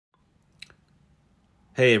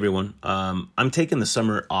Hey everyone. I'm taking the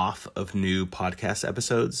summer off of new podcast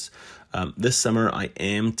episodes. This summer, I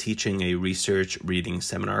am teaching a research reading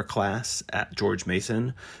seminar class at George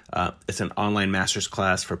Mason. It's an online master's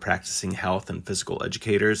class for practicing health and physical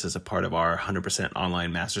educators as a part of our 100%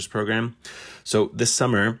 online master's program. So this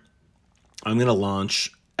summer, I'm going to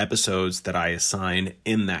launch episodes that I assign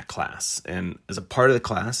in that class. And as a part of the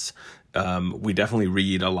class, we definitely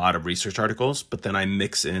read a lot of research articles, but then I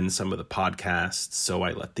mix in some of the podcasts. So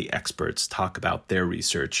I let the experts talk about their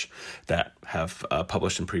research that have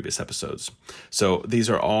published in previous episodes. So these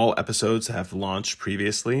are all episodes that have launched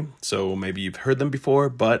previously. So maybe you've heard them before,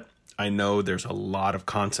 but I know there's a lot of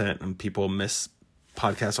content and people miss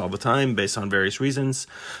podcasts all the time based on various reasons.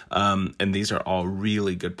 And these are all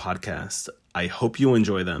really good podcasts. I hope you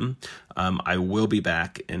enjoy them. I will be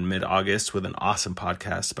back in mid-August with an awesome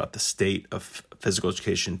podcast about the state of physical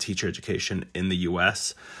education, teacher education in the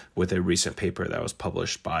U.S. with a recent paper that was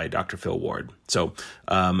published by Dr. Phil Ward. So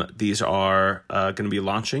these are going to be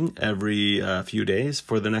launching every few days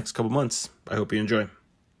for the next couple months. I hope you enjoy.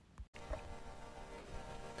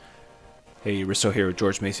 Hey, Risto here at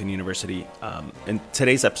George Mason University. In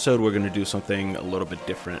today's episode, we're going to do something a little bit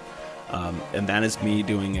different. And that is me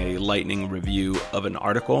doing a lightning review of an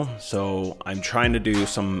article. So I'm trying to do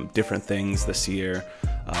some different things this year.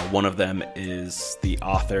 One of them is the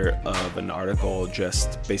author of an article,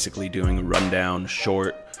 just basically doing a rundown,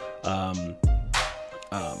 short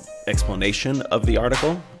explanation of the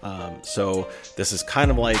article. So this is kind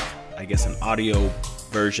of like, I guess, an audio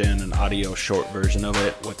version, an audio short version of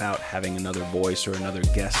it without having another voice or another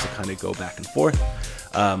guest to kind of go back and forth.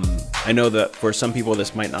 I know that for some people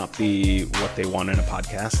this might not be what they want in a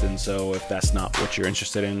podcast, and so if that's not what you're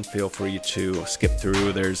interested in, feel free to skip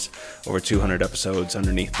through. There's over 200 episodes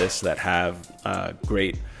underneath this that have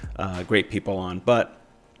great people on. But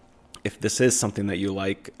if this is something that you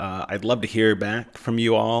like, I'd love to hear back from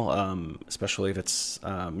you all, especially if it's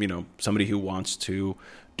somebody who wants to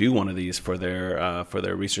do one of these for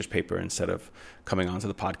their research paper instead of coming onto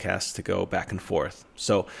the podcast to go back and forth.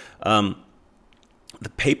 So the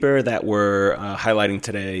paper that we're highlighting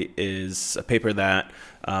today is a paper that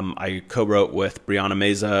I co-wrote with Brianna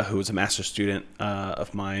Meza, who is a master's student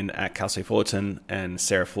of mine at Cal State Fullerton, and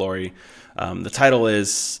Sarah Flory. The title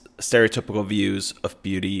is Stereotypical Views of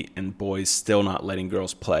Beauty and Boys Still Not Letting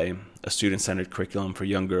Girls Play, a student-centered curriculum for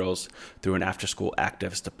young girls through an after-school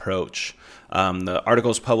activist approach. The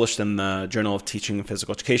article is published in the Journal of Teaching and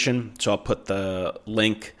Physical Education, so I'll put the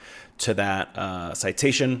link to that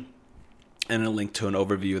citation and a link to an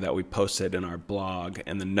overview that we posted in our blog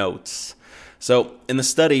and the notes. So in the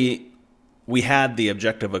study, we had the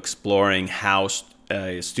objective of exploring how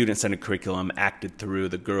a student-centered curriculum acted through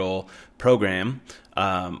the GIRL program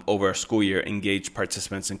over a school year, engaged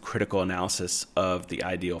participants in critical analysis of the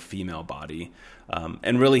ideal female body,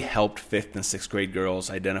 and really helped 5th and 6th grade girls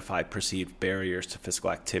identify perceived barriers to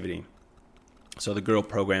physical activity. So the GIRL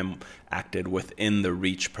program acted within the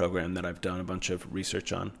REACH program that I've done a bunch of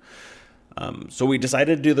research on. So we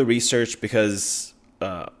decided to do the research because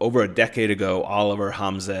over a decade ago, Oliver,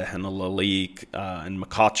 Hamza, and Lalik, and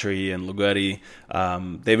McCautry and Lugatti,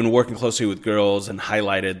 they've been working closely with girls and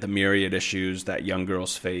highlighted the myriad issues that young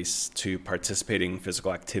girls face to participating in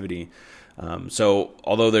physical activity. So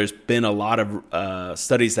although there's been a lot of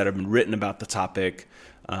studies that have been written about the topic,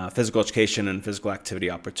 physical education and physical activity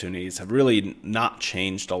opportunities have really not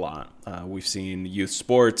changed a lot. We've seen youth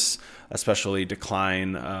sports especially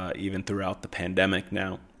decline even throughout the pandemic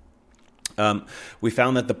now. We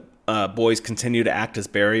found that the boys continue to act as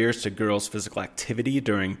barriers to girls' physical activity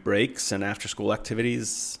during breaks and after-school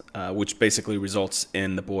activities, which basically results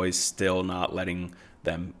in the boys still not letting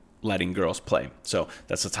girls play. So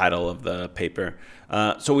that's the title of the paper.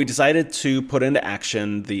 So we decided to put into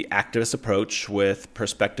action the activist approach with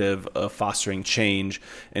perspective of fostering change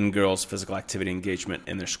in girls' physical activity engagement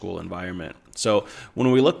in their school environment. So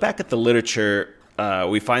when we look back at the literature,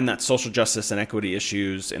 we find that social justice and equity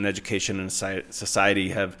issues in education and society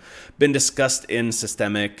have been discussed in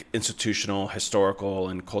systemic, institutional, historical,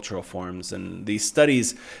 and cultural forms. And these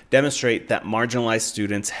studies demonstrate that marginalized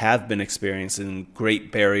students have been experiencing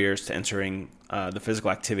great barriers to entering the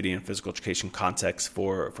physical activity and physical education context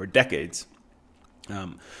for decades.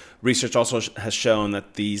 Research also has shown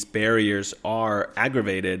that these barriers are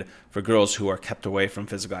aggravated for girls who are kept away from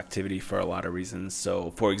physical activity for a lot of reasons.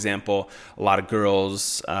 So, for example, a lot of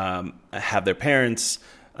girls have their parents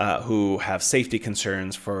who have safety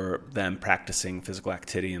concerns for them practicing physical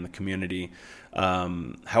activity in the community.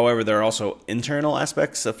 However, there are also internal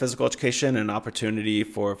aspects of physical education and opportunity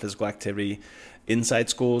for physical activity inside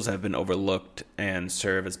schools have been overlooked and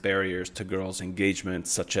serve as barriers to girls' engagement,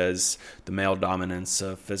 such as the male dominance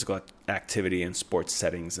of physical activity in sports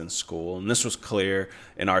settings in school. And this was clear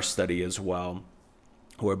in our study as well,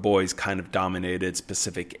 where boys kind of dominated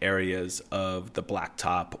specific areas of the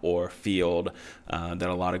blacktop or field that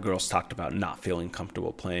a lot of girls talked about not feeling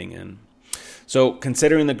comfortable playing in. So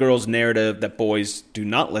considering the girls' narrative that boys do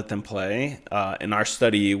not let them play, in our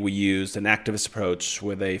study we used an activist approach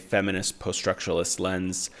with a feminist post-structuralist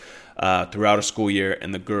lens throughout a school year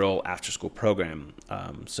in the girl after-school program.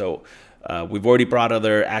 We've already brought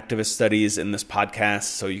other activist studies in this podcast,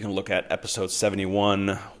 so you can look at episodes 71,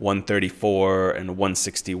 134, and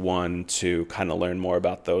 161 to kind of learn more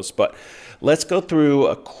about those. But let's go through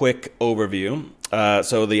a quick overview.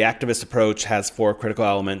 So the activist approach has 4 critical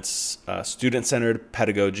elements: student-centered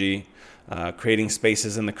pedagogy, creating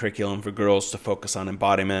spaces in the curriculum for girls to focus on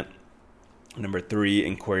embodiment. Number 3,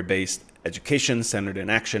 inquiry-based education centered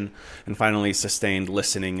in action, and finally sustained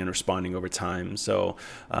listening and responding over time. So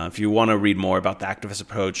if you want to read more about the activist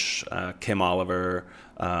approach, Kim Oliver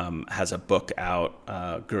has a book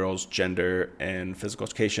out, Girls, Gender, and Physical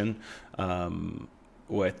Education,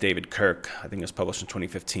 with David Kirk. I think it was published in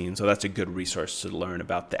 2015. So that's a good resource to learn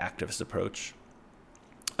about the activist approach.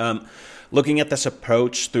 Looking at this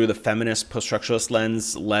approach through the feminist post-structuralist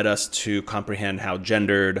lens led us to comprehend how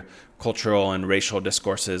gendered, cultural, and racial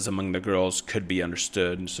discourses among the girls could be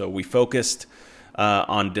understood. So we focused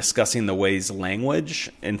on discussing the ways language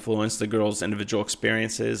influenced the girls' individual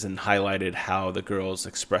experiences and highlighted how the girls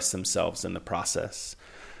express themselves in the process.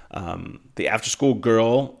 The after-school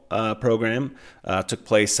girl program took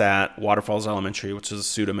place at Waterfalls Elementary, which is a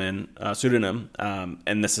pseudonym,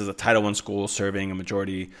 and this is a Title I school serving a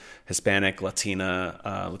majority Hispanic,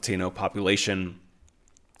 Latino population.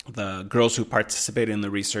 The girls who participated in the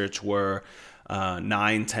research were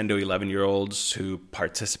 9, 10 to 11-year-olds who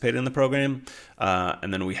participated in the program,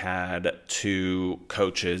 and then we had 2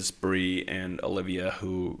 coaches, Bree and Olivia,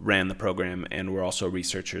 who ran the program and were also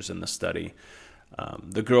researchers in the study.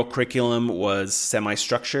 The girl curriculum was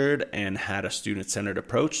semi-structured and had a student-centered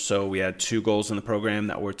approach. So we had 2 goals in the program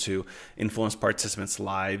that were to influence participants'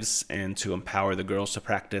 lives and to empower the girls to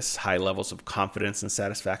practice high levels of confidence and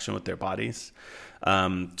satisfaction with their bodies.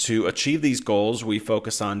 To achieve these goals, we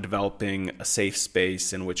focused on developing a safe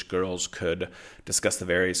space in which girls could discuss the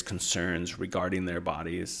various concerns regarding their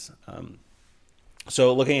bodies.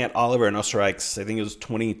 So looking at Oliver and Osterreich's, I think it was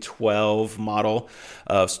 2012 model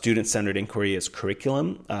of student-centered inquiry as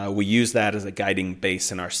curriculum, we used that as a guiding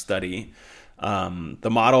base in our study. The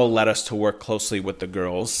model led us to work closely with the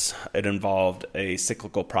girls. It involved a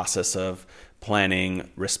cyclical process of planning,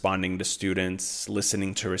 responding to students,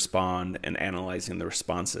 listening to respond, and analyzing the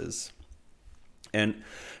responses. And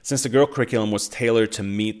since the girl curriculum was tailored to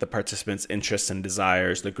meet the participants' interests and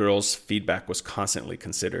desires, the girls' feedback was constantly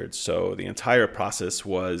considered. So the entire process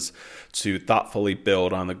was to thoughtfully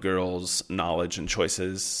build on the girls' knowledge and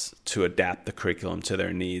choices to adapt the curriculum to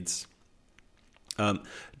their needs.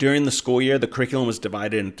 During the school year, the curriculum was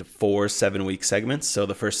divided into 4 7-week segments. So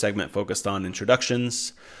the first segment focused on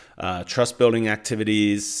introductions, trust-building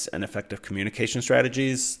activities, and effective communication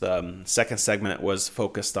strategies. The second segment was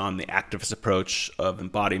focused on the activist approach of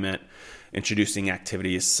embodiment, introducing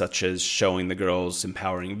activities such as showing the girls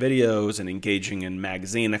empowering videos and engaging in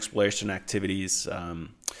magazine exploration activities.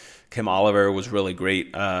 Kim Oliver was really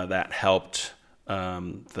great. That helped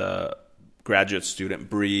the graduate student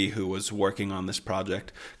Bree, who was working on this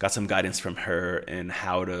project, got some guidance from her in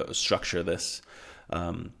how to structure this.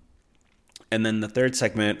 And then the third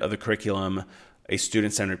segment of the curriculum, a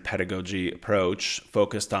student-centered pedagogy approach,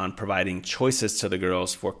 focused on providing choices to the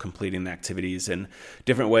girls for completing the activities in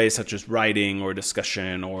different ways, such as writing or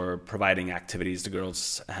discussion or providing activities the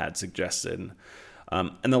girls had suggested.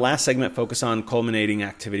 And the last segment focused on culminating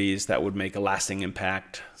activities that would make a lasting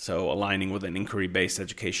impact, so aligning with an inquiry-based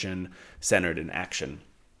education centered in action.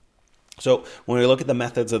 So when we look at the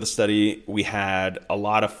methods of the study, we had a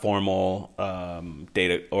lot of formal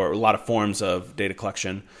data, or a lot of forms of data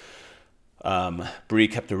collection. Bree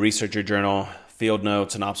kept a researcher journal, field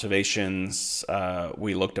notes and observations.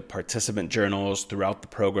 We looked at participant journals throughout the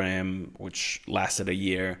program, which lasted a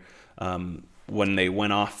year. When they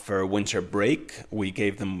went off for winter break, we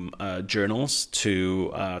gave them journals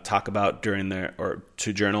to talk about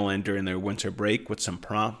to journal in during their winter break with some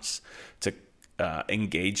prompts to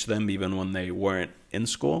engage them even when they weren't in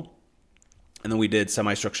school. And then we did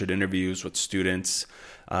semi-structured interviews with students.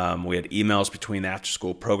 We had emails between the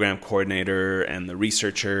after-school program coordinator and the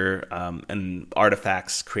researcher, and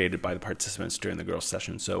artifacts created by the participants during the girls'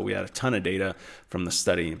 session. So we had a ton of data from the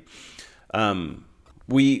study.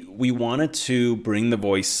 We wanted to bring the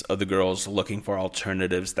voice of the girls looking for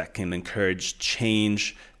alternatives that can encourage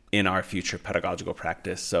change in our future pedagogical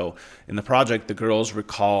practice. So in the project, the girls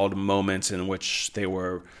recalled moments in which they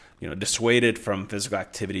were dissuaded from physical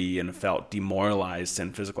activity and felt demoralized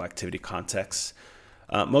in physical activity contexts,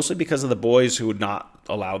 mostly because of the boys who would not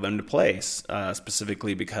allow them to play,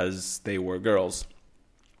 specifically because they were girls.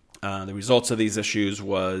 The results of these issues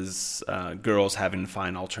was girls having to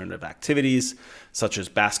find alternative activities, such as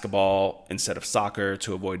basketball instead of soccer,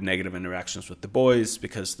 to avoid negative interactions with the boys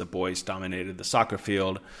because the boys dominated the soccer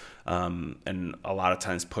field and a lot of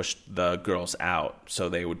times pushed the girls out. So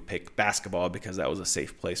they would pick basketball because that was a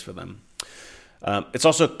safe place for them. It's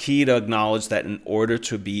also key to acknowledge that in order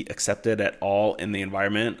to be accepted at all in the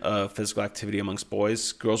environment of physical activity amongst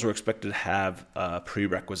boys, girls were expected to have a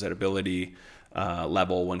prerequisite ability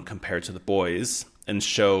level when compared to the boys and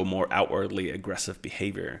show more outwardly aggressive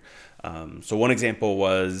behavior. So one example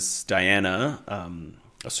was Diana,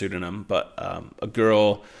 a pseudonym, but a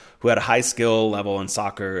girl who had a high skill level in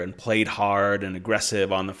soccer and played hard and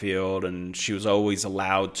aggressive on the field, and she was always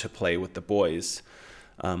allowed to play with the boys.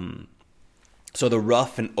 So the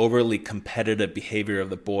rough and overly competitive behavior of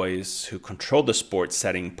the boys who controlled the sports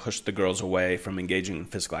setting pushed the girls away from engaging in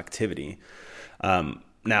physical activity.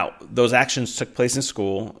 Now, those actions took place in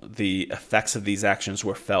school. The effects of these actions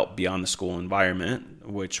were felt beyond the school environment,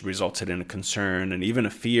 which resulted in a concern and even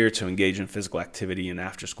a fear to engage in physical activity in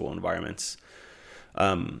after-school environments.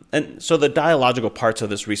 And so the dialogical parts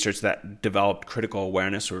of this research that developed critical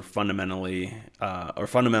awareness were fundamental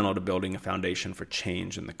to building a foundation for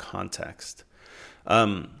change in the context.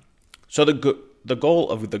 So the goal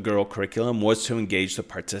of the Girl curriculum was to engage the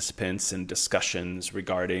participants in discussions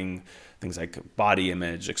regarding things like body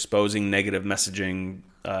image, exposing negative messaging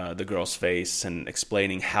the girls face, and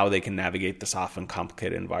explaining how they can navigate this often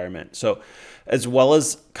complicated environment. So as well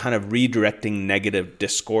as kind of redirecting negative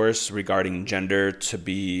discourse regarding gender to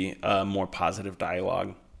be a more positive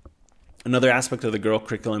dialogue. Another aspect of the Girl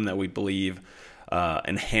curriculum that we believe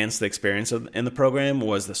enhanced the experience in the program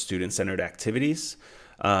was the student-centered activities.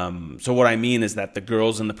 So what I mean is that the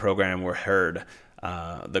girls in the program were heard.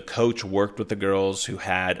 The coach worked with the girls who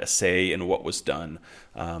had a say in what was done.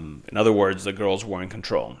 In other words, the girls were in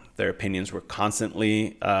control. Their opinions were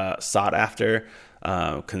constantly sought after,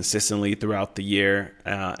 consistently throughout the year,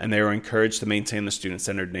 and they were encouraged to maintain the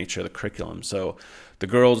student-centered nature of the curriculum. So the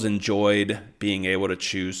girls enjoyed being able to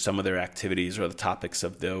choose some of their activities or the topics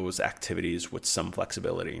of those activities with some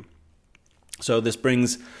flexibility. So this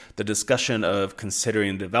brings the discussion of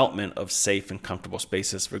considering development of safe and comfortable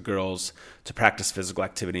spaces for girls to practice physical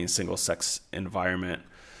activity in a single-sex environment,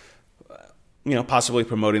 possibly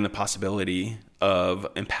promoting the possibility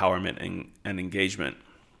of empowerment and engagement.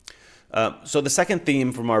 So the second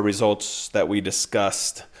theme from our results that we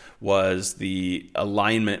discussed was the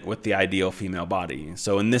alignment with the ideal female body.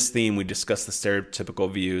 So in this theme, we discussed the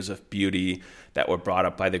stereotypical views of beauty that were brought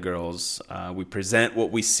up by the girls. We present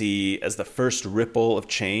what we see as the first ripple of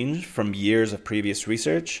change from years of previous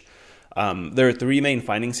research. There are three main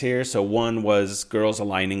findings here. So one was girls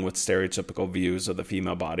aligning with stereotypical views of the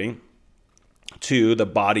female body. Two, the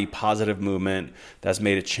body positive movement that's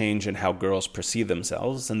made a change in how girls perceive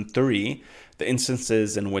themselves. And three, the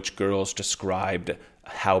instances in which girls described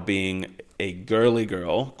how being a girly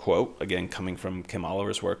girl, quote, again, coming from Kim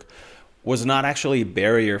Oliver's work, was not actually a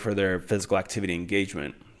barrier for their physical activity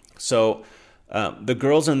engagement. So the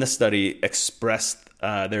girls in this study expressed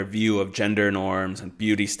their view of gender norms and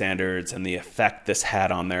beauty standards and the effect this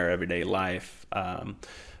had on their everyday life.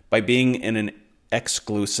 By being in an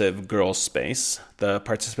exclusive girls' space, the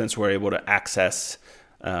participants were able to access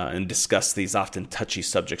and discuss these often touchy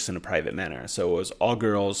subjects in a private manner. So it was all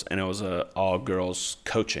girls, and it was all girls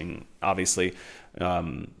coaching. Obviously,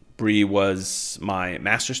 Bree was my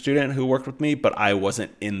master's student who worked with me, but I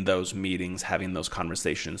wasn't in those meetings having those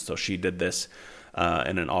conversations. So she did this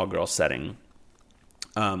in an all-girls setting.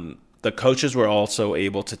 The coaches were also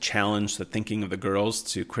able to challenge the thinking of the girls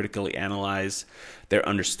to critically analyze their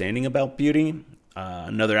understanding about beauty.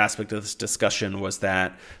 Another aspect of this discussion was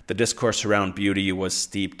that the discourse around beauty was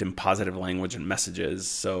steeped in positive language and messages.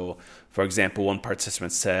 So, for example, one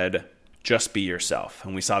participant said, "Just be yourself."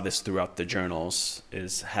 And we saw this throughout the journals,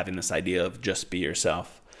 is having this idea of just be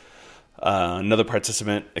yourself. Another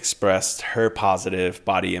participant expressed her positive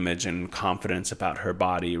body image and confidence about her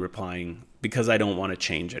body, replying, "Because I don't want to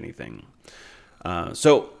change anything."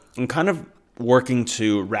 So I'm kind of working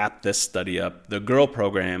to wrap this study up. The Girl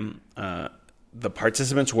program, the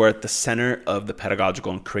participants were at the center of the pedagogical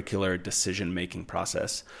and curricular decision-making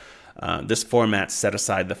process. This format set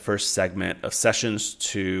aside the first segment of sessions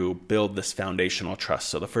to build this foundational trust.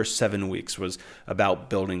 So the first 7 weeks was about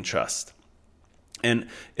building trust. And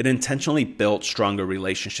it intentionally built stronger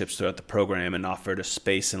relationships throughout the program and offered a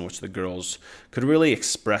space in which the girls could really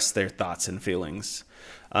express their thoughts and feelings.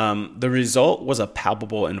 The result was a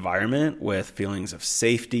palpable environment with feelings of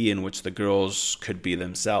safety in which the girls could be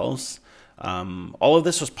themselves. All of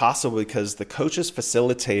this was possible because the coaches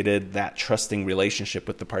facilitated that trusting relationship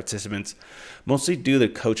with the participants, mostly due to the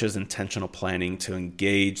coaches' intentional planning to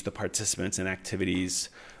engage the participants in activities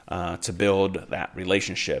to build that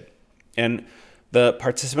relationship. And the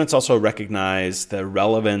participants also recognized the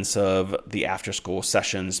relevance of the after-school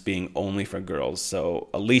sessions being only for girls. So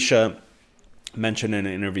Alicia mentioned in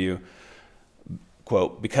an interview,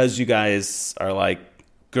 quote, because you guys are like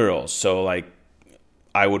girls, so like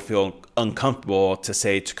I would feel uncomfortable to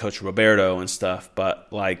say to Coach Roberto and stuff,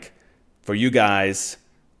 but like for you guys,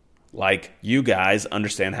 like you guys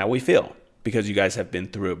understand how we feel because you guys have been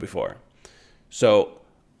through it before. So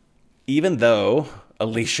even though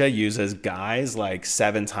Alicia uses guys like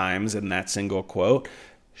 7 times in that single quote,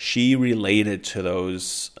 she related to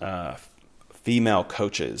those female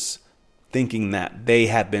coaches, thinking that they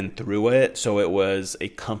had been through it, so it was a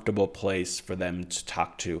comfortable place for them to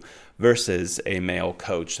talk to, versus a male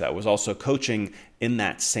coach that was also coaching in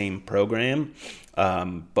that same program,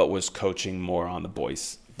 but was coaching more on the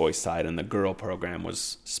boys side, and the girl program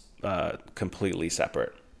was completely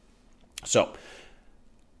separate. So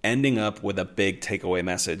ending up with a big takeaway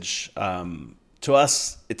message. To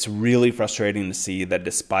us, it's really frustrating to see that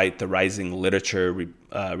despite the rising literature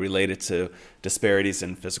related to disparities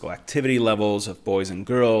in physical activity levels of boys and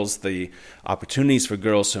girls, the opportunities for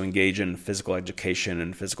girls to engage in physical education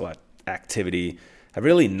and physical activity have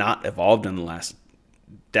really not evolved in the last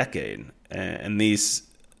decade. And these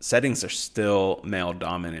settings are still male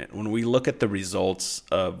dominant. When we look at the results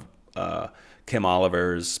of Kim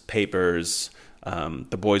Oliver's papers,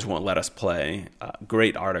 The Boys Won't Let Us Play,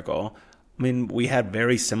 great article. I mean, we had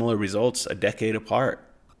very similar results a decade apart.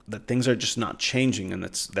 That things are just not changing, and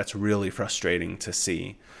that's really frustrating to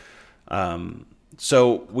see.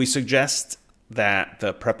 So we suggest that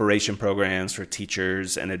the preparation programs for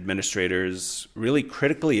teachers and administrators really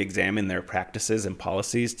critically examine their practices and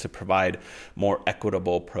policies to provide more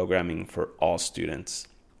equitable programming for all students.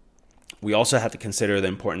 We also have to consider the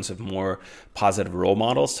importance of more positive role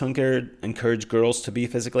models to encourage girls to be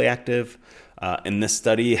physically active. In this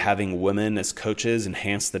study, having women as coaches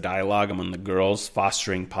enhanced the dialogue among the girls,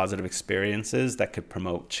 fostering positive experiences that could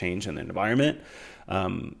promote change in the environment.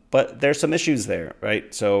 But there's some issues there,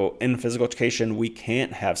 right? So in physical education, we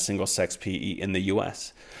can't have single-sex PE in the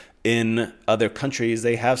U.S. In other countries,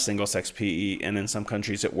 they have single-sex PE, and in some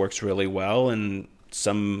countries it works really well, and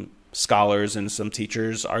some scholars and some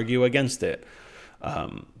teachers argue against it.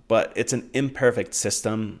 But it's an imperfect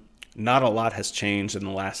system. Not a lot has changed in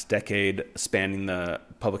the last decade spanning the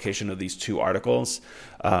publication of these 2 articles.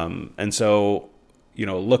 And so,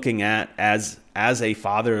 looking at as a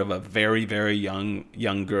father of a very, very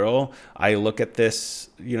young girl, I look at this,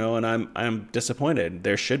 and I'm disappointed.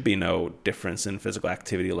 There should be no difference in physical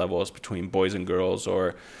activity levels between boys and girls,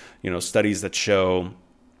 or, studies that show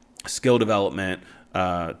skill development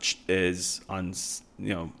is on,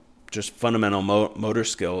 just fundamental motor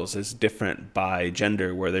skills is different by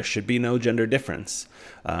gender, where there should be no gender difference.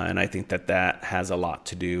 And I think that has a lot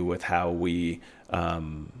to do with how we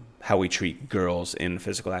treat girls in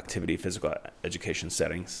physical activity, physical education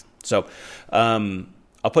settings. So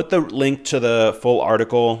I'll put the link to the full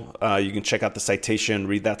article. You can check out the citation,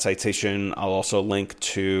 read that citation. I'll also link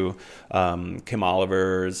to Kim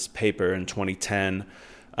Oliver's paper in 2010.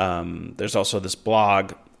 There's also this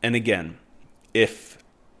blog. And again, if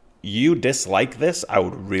you dislike this, I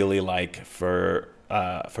would really like for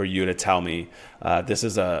you to tell me this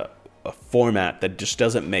is a format that just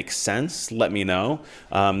doesn't make sense. Let me know.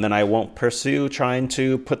 Then I won't pursue trying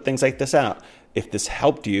to put things like this out. If this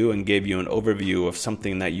helped you and gave you an overview of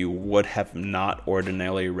something that you would have not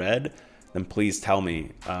ordinarily read, then please tell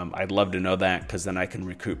me. I'd love to know that, because then I can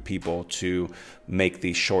recruit people to make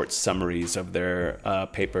these short summaries of their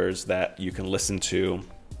papers that you can listen to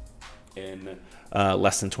in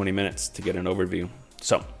less than 20 minutes to get an overview.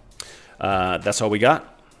 So that's all we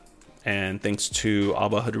got. And thanks to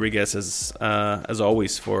Alba Rodriguez as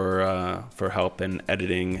always for help in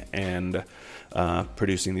editing and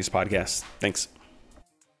producing these podcasts. Thanks.